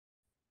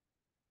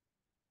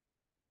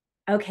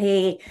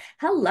Okay,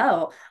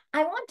 hello.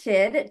 I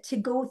wanted to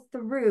go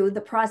through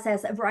the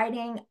process of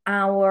writing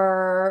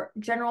our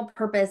general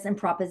purpose and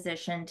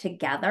proposition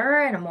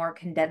together in a more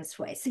condensed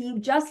way. So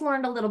you've just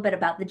learned a little bit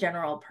about the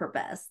general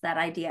purpose, that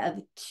idea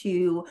of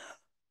to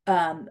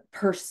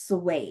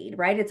persuade,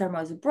 right? It's our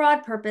most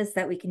broad purpose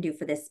that we can do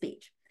for this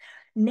speech.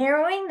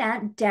 Narrowing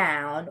that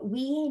down,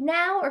 we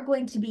now are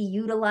going to be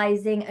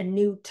utilizing a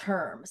new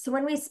term. So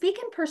when we speak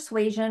in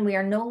persuasion, we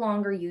are no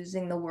longer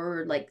using the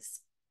word like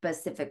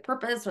specific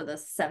purpose or the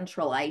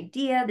central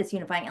idea, this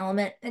unifying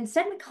element.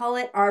 Instead, we call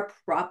it our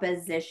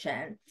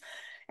proposition.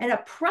 And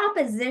a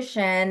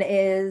proposition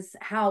is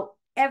how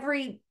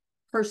every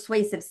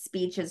persuasive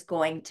speech is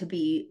going to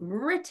be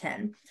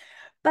written.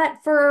 But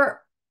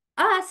for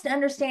us to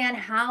understand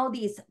how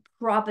these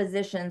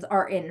propositions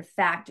are in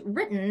fact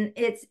written,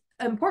 it's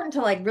important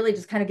to like really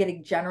just kind of get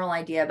a general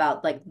idea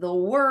about like the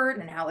word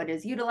and how it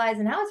is utilized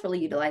and how it's really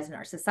utilized in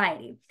our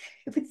society.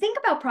 If we think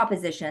about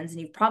propositions,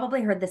 and you've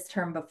probably heard this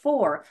term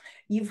before,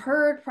 you've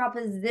heard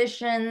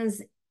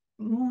propositions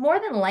more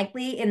than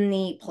likely in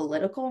the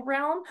political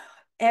realm.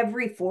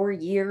 Every 4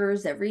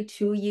 years, every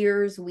 2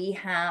 years, we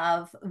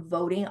have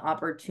voting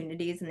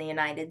opportunities in the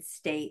United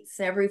States.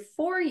 Every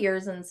 4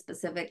 years in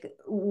specific,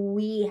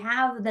 we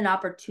have an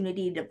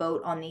opportunity to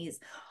vote on these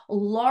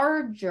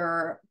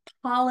larger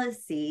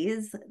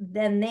policies.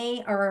 Then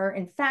they are,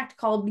 in fact,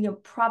 called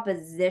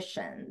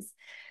propositions.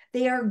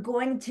 They are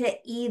going to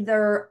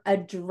either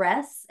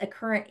address a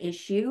current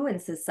issue in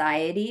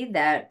society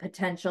that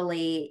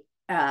potentially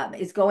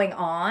is going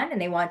on and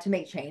they want to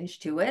make change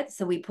to it.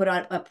 So we put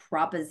on a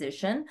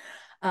proposition,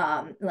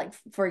 like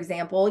for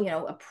example,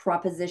 a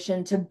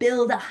proposition to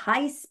build a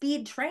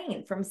high-speed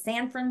train from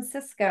San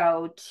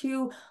Francisco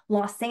to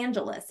Los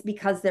Angeles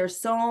because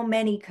there's so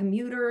many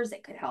commuters,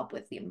 it could help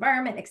with the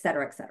environment, et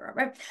cetera,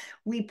 right?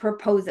 We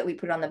propose that we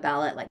put on the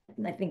ballot, like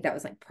I think that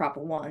was like Prop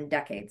 1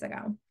 decades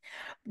ago.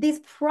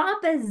 These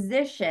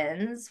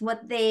propositions,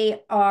 what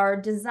they are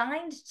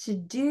designed to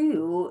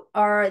do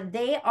are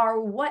they are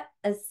what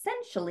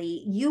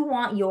essentially you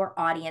want your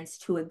audience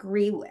to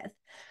agree with.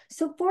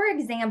 So, for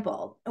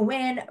example,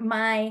 when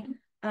my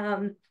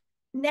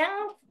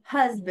now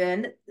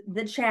husband,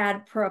 the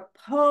Chad,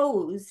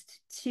 proposed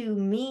to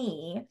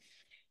me,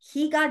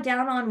 he got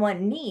down on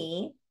one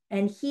knee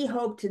and he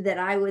hoped that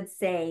I would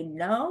say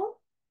no.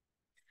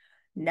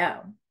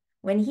 No.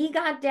 When he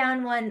got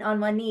down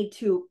on one knee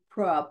to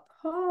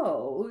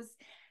propose,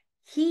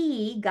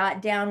 he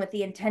got down with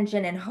the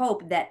intention and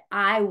hope that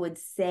I would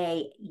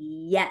say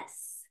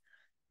yes.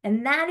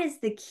 And that is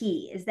the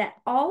key, is that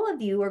all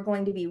of you are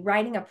going to be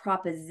writing a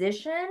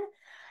proposition,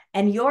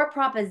 and your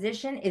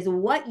proposition is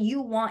what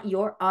you want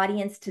your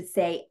audience to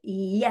say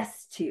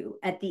yes to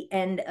at the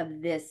end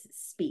of this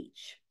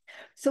speech.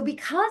 So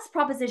because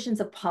propositions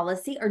of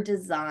policy are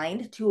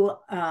designed to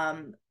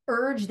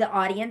urge the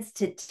audience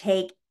to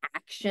take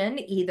action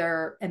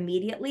either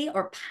immediately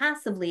or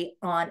passively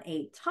on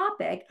a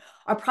topic,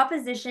 our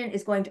proposition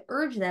is going to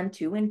urge them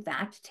to, in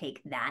fact,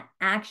 take that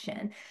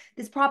action.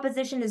 This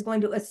proposition is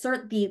going to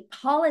assert the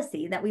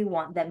policy that we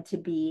want them to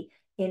be,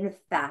 in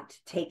fact,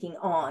 taking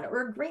on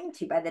or agreeing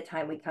to by the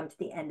time we come to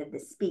the end of the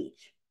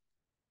speech.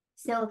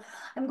 So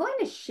I'm going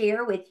to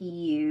share with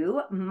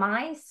you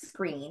my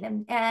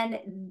screen,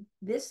 and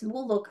this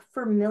will look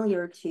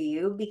familiar to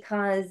you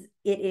because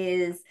it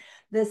is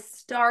the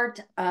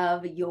start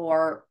of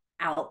your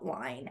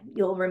outline.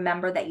 You'll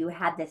remember that you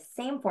had the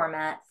same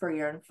format for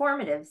your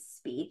informative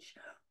speech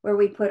where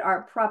we put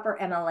our proper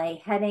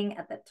MLA heading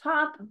at the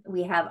top.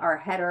 We have our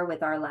header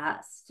with our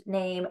last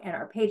name and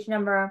our page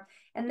number,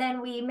 and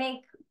then we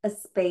make a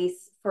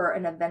space for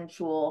an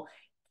eventual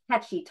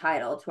catchy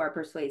title to our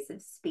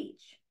persuasive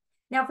speech.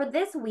 Now, for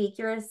this week,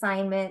 your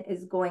assignment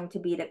is going to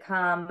be to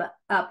come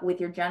up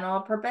with your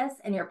general purpose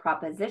and your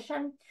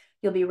proposition.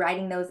 You'll be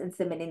writing those and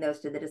submitting those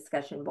to the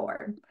discussion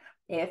board.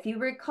 If you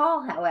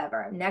recall,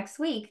 however, next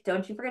week,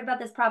 don't you forget about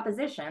this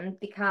proposition,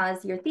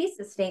 because your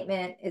thesis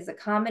statement is a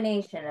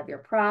combination of your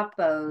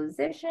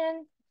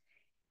proposition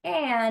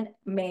and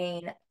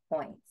main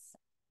points.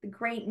 The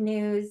great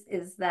news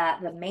is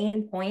that the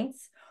main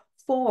points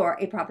for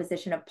a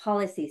proposition of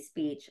policy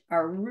speech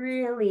are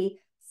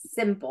really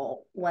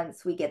simple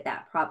once we get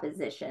that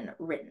proposition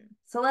written.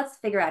 So let's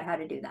figure out how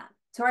to do that.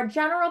 So our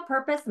general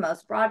purpose,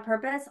 most broad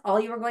purpose, all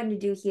you are going to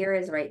do here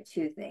is write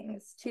two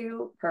things: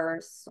 to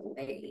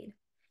persuade.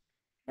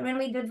 And when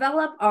we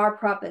develop our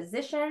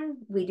proposition,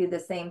 we do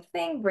the same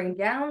thing, bring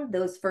down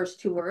those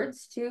first two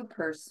words, to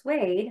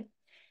persuade.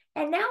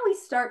 And now we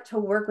start to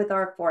work with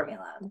our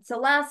formula. So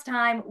last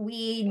time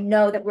we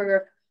know that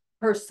we're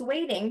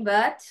persuading,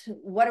 but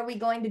what are we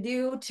going to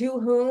do, to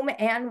whom,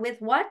 and with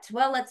what?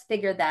 Well, let's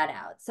figure that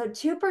out. So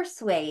to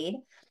persuade,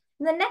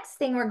 the next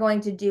thing we're going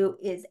to do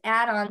is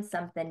add on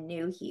something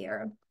new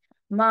here: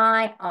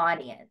 my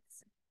audience.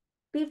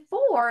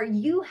 Before,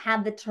 you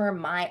had the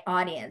term my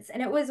audience,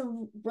 and it was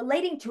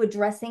relating to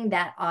addressing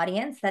that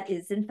audience that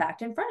is in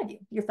fact in front of you,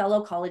 your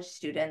fellow college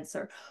students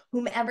or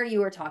whomever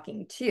you are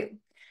talking to.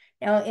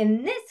 Now,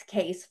 in this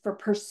case, for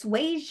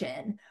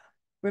persuasion,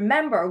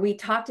 remember, we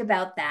talked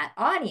about that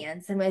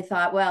audience and we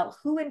thought, well,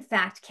 who in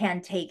fact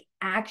can take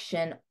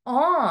action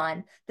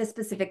on the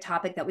specific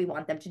topic that we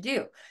want them to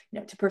do?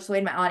 To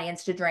persuade my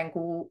audience to drink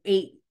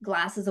 8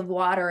 glasses of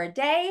water a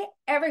day,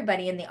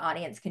 everybody in the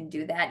audience can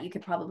do that. You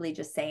could probably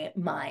just say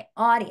my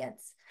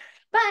audience.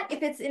 But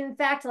if it's in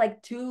fact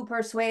like to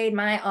persuade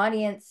my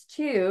audience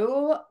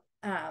to,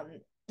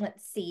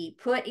 let's see,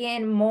 put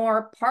in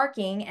more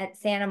parking at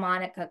Santa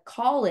Monica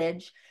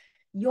College,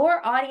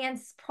 your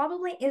audience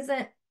probably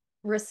isn't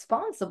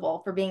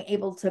responsible for being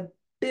able to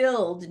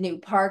build new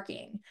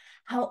parking.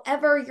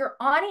 However, your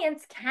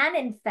audience can,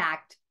 in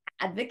fact,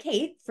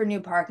 advocate for new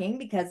parking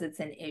because it's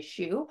an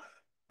issue.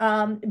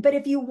 But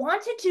if you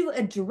wanted to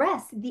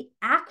address the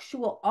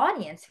actual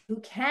audience who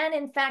can,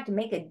 in fact,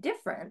 make a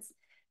difference,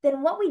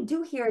 then what we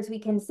do here is we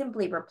can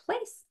simply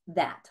replace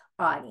that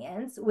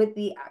audience with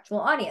the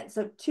actual audience.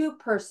 So to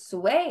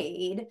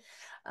persuade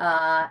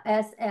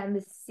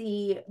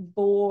SMC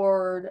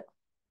Board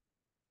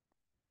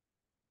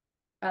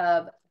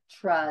of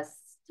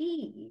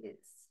Trustees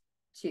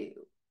to,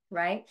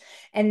 right?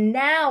 And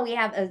now we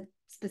have a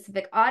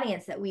specific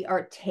audience that we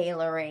are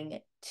tailoring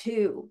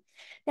to.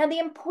 Now, the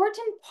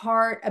important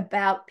part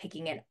about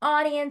picking an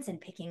audience and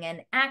picking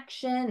an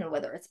action, and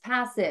whether it's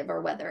passive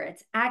or whether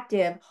it's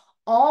active,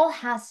 all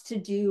has to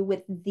do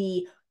with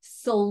the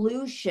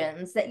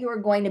solutions that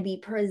you're going to be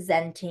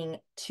presenting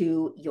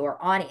to your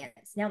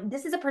audience. Now,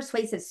 this is a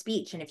persuasive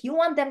speech, and if you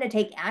want them to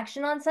take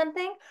action on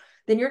something,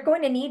 then you're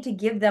going to need to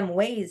give them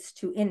ways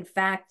to, in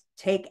fact,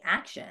 take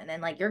action.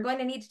 And like, you're going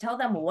to need to tell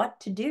them what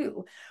to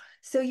do.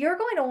 So you're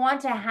going to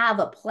want to have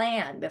a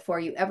plan before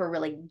you ever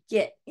really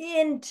get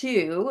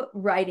into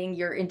writing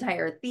your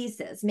entire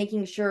thesis,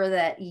 making sure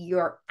that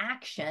your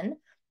action,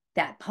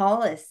 that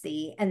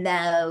policy, and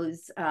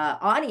those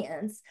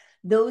audience,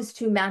 those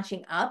two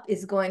matching up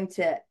is going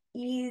to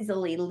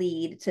easily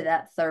lead to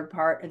that third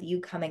part of you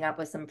coming up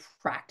with some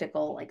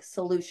practical like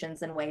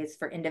solutions and ways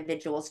for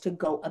individuals to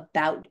go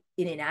about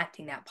in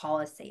enacting that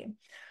policy.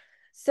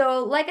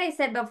 So like I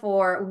said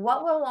before,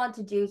 what we'll want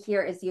to do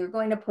here is you're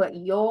going to put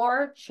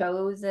your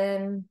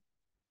chosen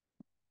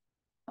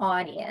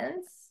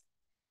audience,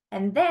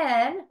 and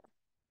then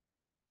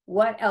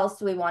what else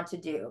do we want to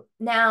do?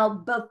 Now,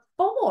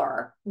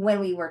 before, when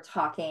we were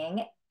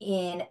talking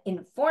in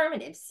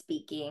informative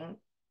speaking,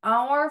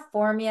 our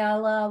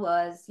formula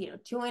was,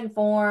 to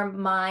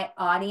inform my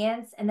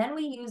audience, and then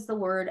we use the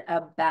word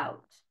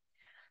about.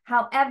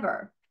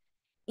 However,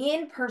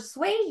 in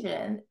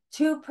persuasion,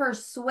 to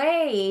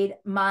persuade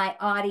my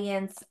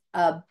audience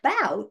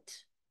about,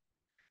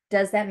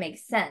 does that make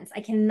sense?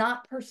 I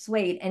cannot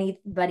persuade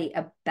anybody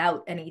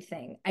about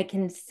anything. I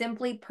can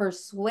simply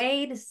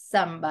persuade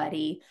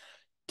somebody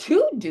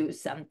to do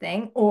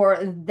something or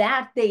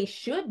that they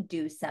should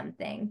do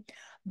something,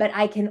 but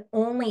I can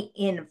only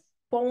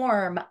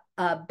inform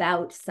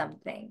about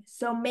something.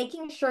 So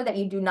making sure that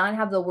you do not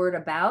have the word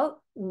about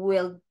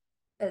will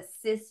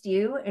assist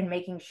you in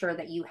making sure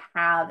that you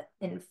have,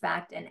 in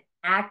fact, an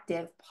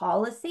active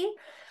policy,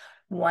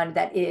 one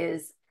that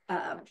is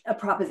a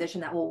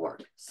proposition that will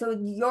work. So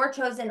your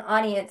chosen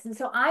audience. And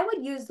so I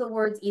would use the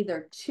words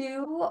either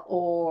to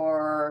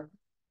or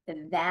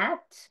that,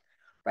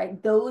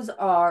 right? Those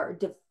are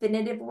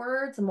definitive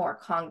words, more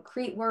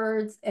concrete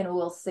words, and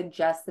will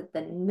suggest that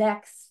the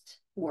next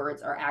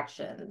words are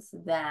actions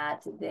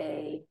that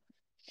they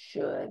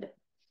should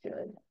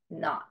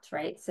not,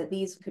 right? So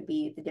these could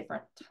be the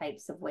different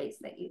types of ways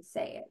that you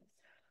say it,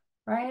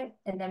 right?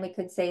 And then we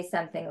could say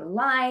something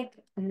like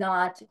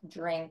not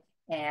drink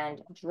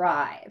and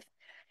drive.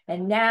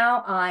 And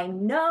now I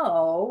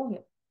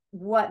know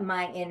what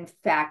my in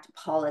fact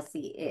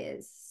policy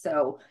is.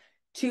 So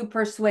to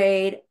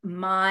persuade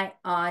my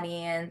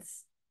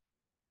audience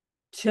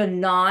to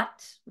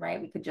not, right?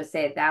 We could just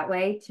say it that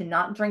way, to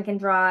not drink and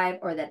drive,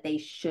 or that they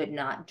should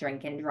not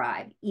drink and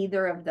drive.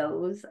 Either of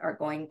those are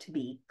going to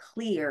be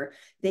clear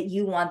that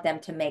you want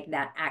them to make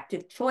that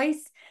active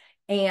choice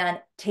and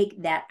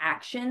take that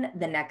action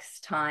the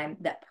next time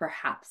that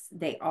perhaps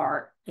they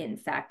are in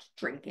fact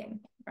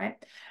drinking,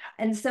 right?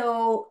 And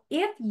so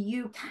if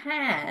you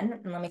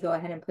can, and let me go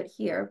ahead and put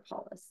here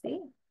policy.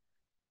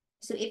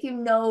 So if you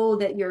know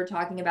that you're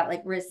talking about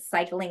like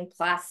recycling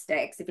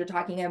plastics, if you're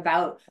talking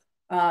about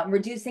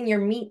reducing your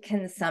meat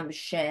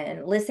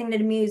consumption, listening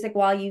to music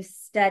while you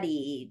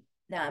study,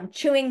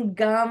 chewing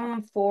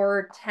gum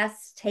for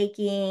test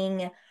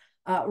taking,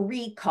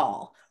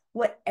 recall,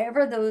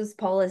 whatever those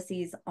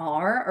policies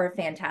are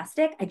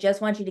fantastic. I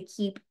just want you to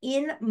keep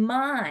in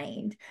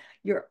mind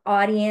your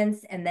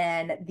audience and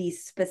then the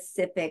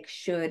specific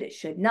should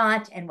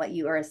not, and what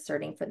you are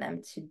asserting for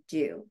them to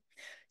do.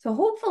 So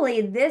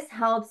hopefully this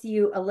helps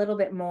you a little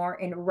bit more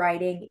in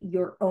writing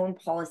your own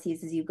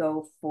policies as you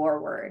go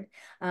forward.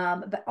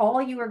 But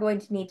all you are going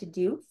to need to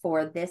do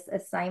for this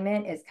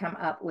assignment is come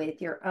up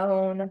with your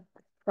own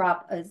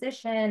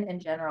proposition and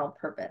general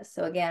purpose.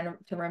 So again,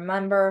 to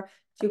remember,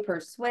 to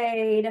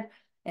persuade,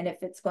 and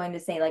if it's going to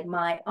say like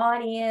my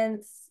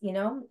audience,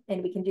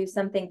 and we can do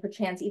something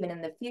perchance even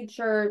in the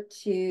future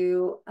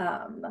to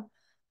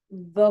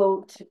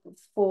vote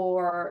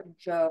for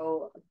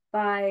Joe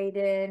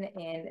Biden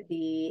in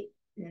the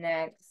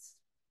next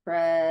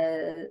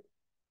presidential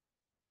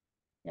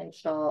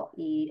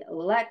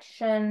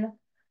election.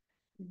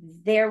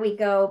 There we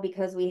go,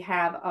 because we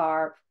have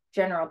our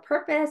general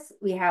purpose,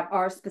 we have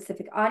our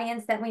specific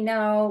audience that we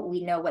know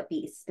what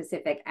the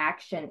specific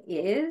action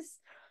is,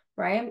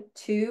 right?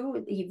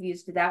 Two, you've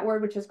used that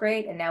word, which is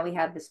great. And now we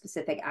have the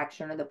specific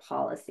action or the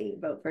policy,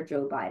 vote for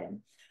Joe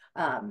Biden.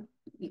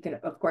 You can,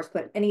 of course,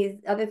 put any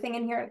other thing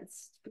in here,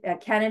 it's a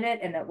candidate,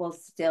 and it will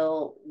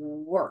still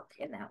work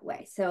in that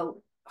way.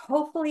 So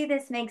hopefully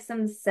this makes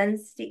some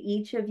sense to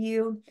each of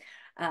you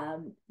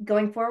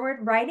going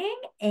forward writing,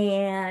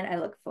 and I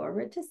look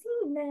forward to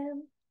seeing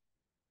them.